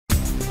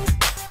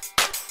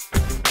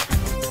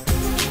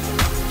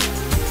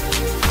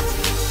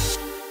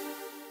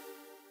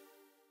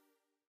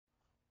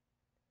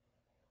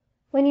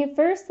When you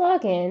first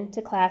log in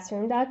to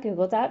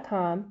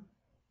classroom.google.com,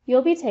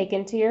 you'll be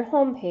taken to your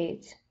home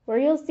page where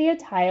you'll see a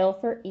tile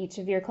for each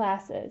of your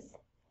classes.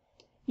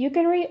 You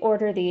can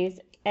reorder these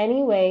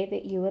any way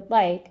that you would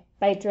like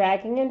by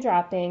dragging and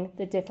dropping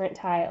the different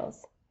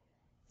tiles.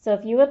 So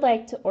if you would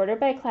like to order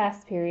by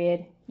class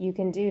period, you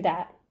can do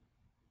that.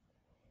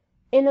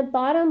 In the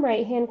bottom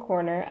right-hand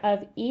corner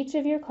of each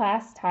of your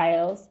class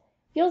tiles,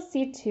 you'll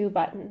see two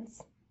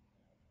buttons.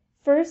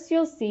 First,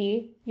 you'll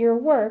see your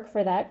work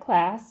for that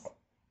class,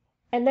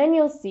 and then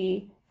you'll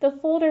see the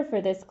folder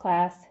for this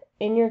class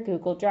in your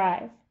Google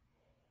Drive.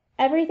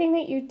 Everything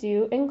that you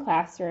do in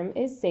Classroom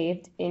is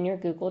saved in your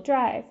Google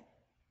Drive,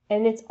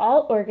 and it's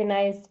all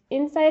organized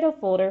inside a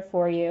folder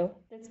for you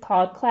that's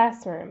called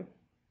Classroom.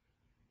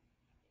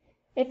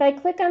 If I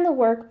click on the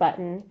Work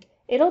button,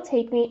 it'll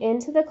take me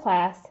into the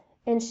class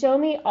and show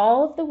me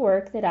all of the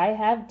work that I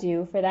have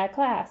due for that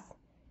class.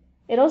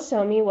 It'll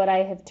show me what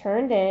I have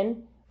turned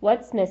in,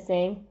 what's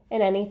missing,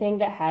 and anything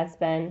that has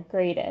been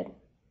graded.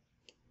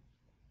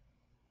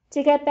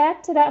 To get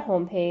back to that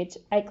home page,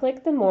 I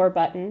click the More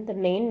button, the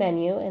main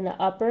menu in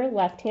the upper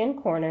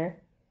left-hand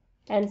corner,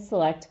 and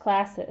select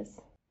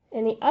Classes.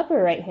 In the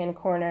upper right-hand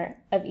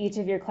corner of each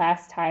of your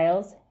class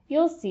tiles,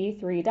 you'll see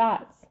three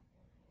dots.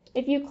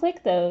 If you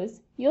click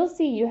those, you'll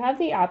see you have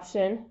the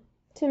option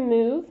to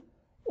move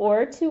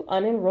or to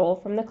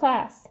unenroll from the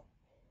class.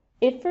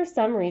 If for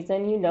some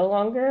reason you no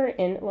longer are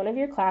in one of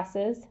your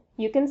classes,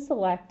 you can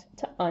select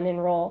to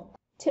unenroll.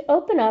 To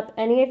open up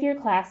any of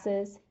your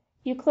classes,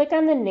 you click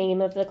on the name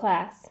of the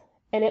class,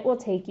 and it will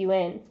take you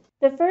in.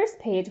 The first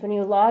page when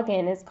you log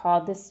in is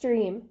called the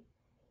Stream.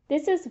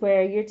 This is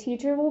where your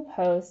teacher will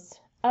post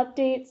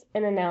updates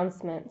and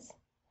announcements.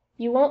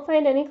 You won't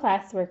find any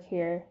classwork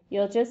here,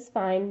 you'll just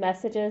find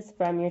messages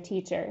from your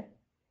teacher.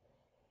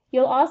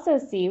 You'll also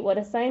see what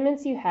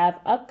assignments you have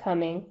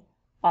upcoming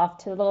off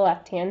to the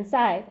left-hand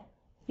side.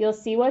 You'll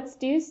see what's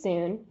due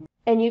soon,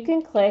 and you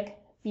can click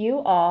View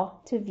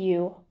All to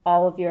view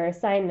all of your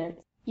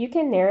assignments. You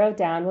can narrow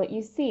down what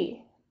you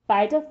see.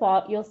 By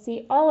default, you'll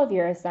see all of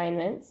your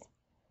assignments.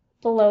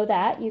 Below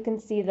that, you can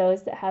see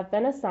those that have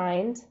been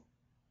assigned.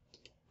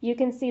 You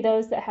can see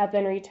those that have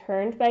been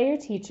returned by your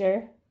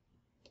teacher,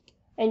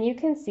 and you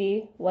can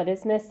see what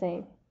is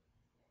missing.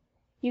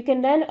 You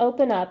can then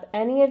open up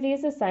any of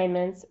these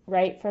assignments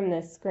right from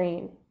this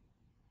screen.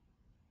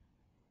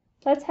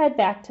 Let's head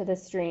back to the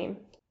stream.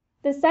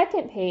 The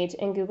second page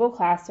in Google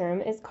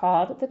Classroom is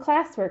called the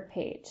Classwork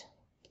page.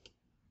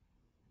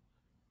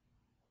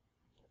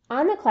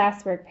 On the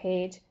Classwork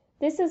page,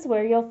 this is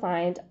where you'll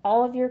find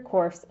all of your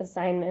course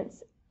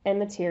assignments and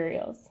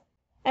materials.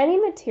 Any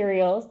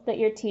materials that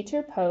your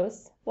teacher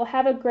posts will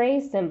have a gray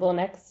symbol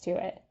next to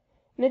it.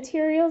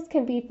 Materials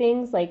can be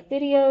things like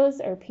videos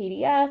or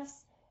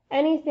PDFs,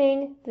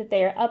 anything that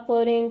they are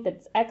uploading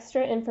that's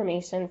extra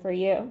information for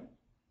you.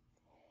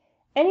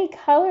 Any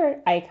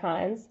color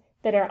icons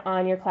that are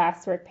on your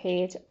Classwork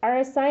page are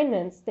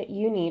assignments that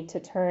you need to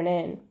turn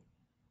in.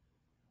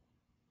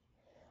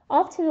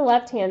 Off to the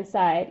left-hand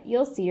side,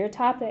 you'll see your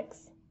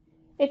topics.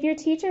 If your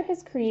teacher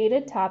has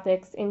created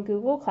topics in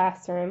Google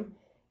Classroom,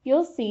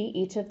 you'll see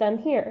each of them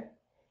here.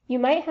 You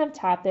might have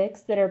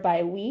topics that are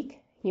by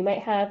week, you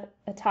might have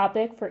a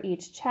topic for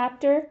each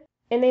chapter,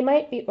 and they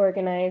might be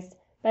organized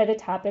by the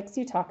topics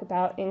you talk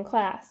about in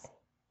class.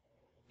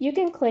 You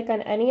can click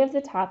on any of the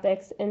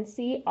topics and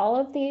see all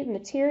of the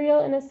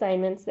material and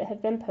assignments that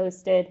have been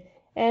posted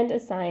and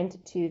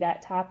assigned to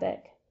that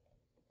topic.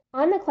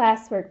 On the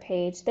Classwork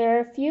page, there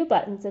are a few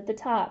buttons at the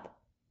top.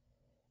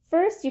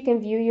 First, you can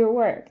view your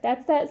work.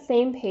 That's that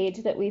same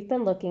page that we've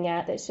been looking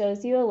at that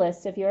shows you a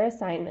list of your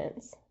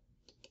assignments.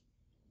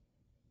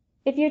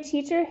 If your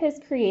teacher has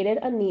created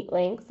a Meet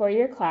link for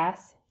your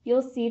class,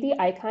 you'll see the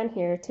icon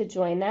here to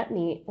join that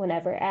Meet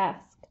whenever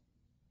asked.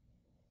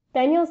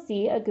 Then you'll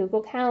see a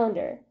Google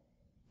Calendar.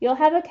 You'll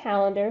have a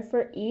calendar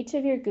for each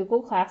of your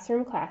Google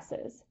Classroom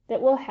classes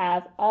that will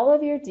have all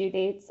of your due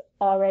dates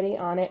already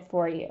on it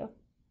for you.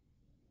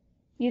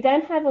 You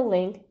then have a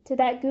link to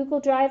that Google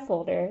Drive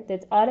folder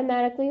that's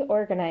automatically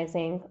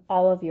organizing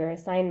all of your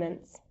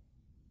assignments.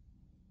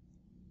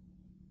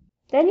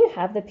 Then you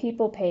have the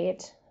People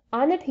page.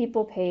 On the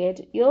People page,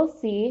 you'll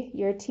see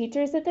your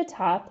teachers at the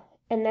top,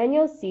 and then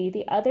you'll see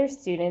the other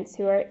students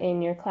who are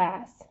in your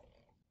class.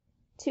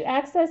 To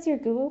access your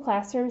Google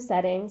Classroom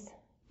settings,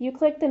 you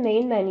click the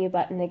main menu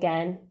button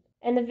again,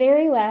 and the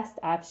very last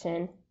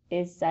option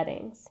is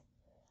Settings.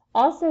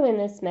 Also in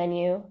this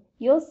menu,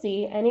 you'll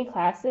see any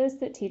classes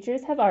that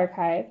teachers have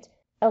archived,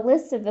 a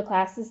list of the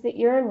classes that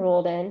you're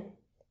enrolled in,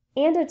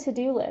 and a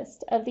to-do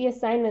list of the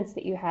assignments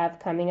that you have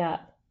coming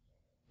up.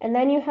 And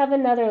then you have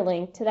another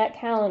link to that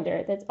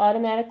calendar that's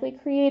automatically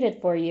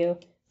created for you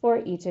for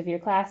each of your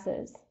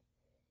classes.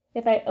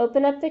 If I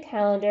open up the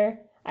calendar,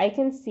 I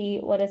can see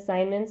what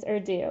assignments are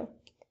due.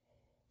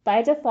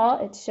 By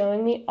default, it's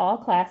showing me all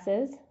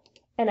classes,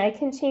 and I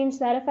can change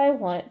that if I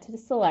want to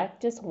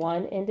select just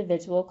one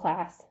individual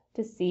class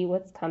to see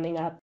what's coming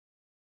up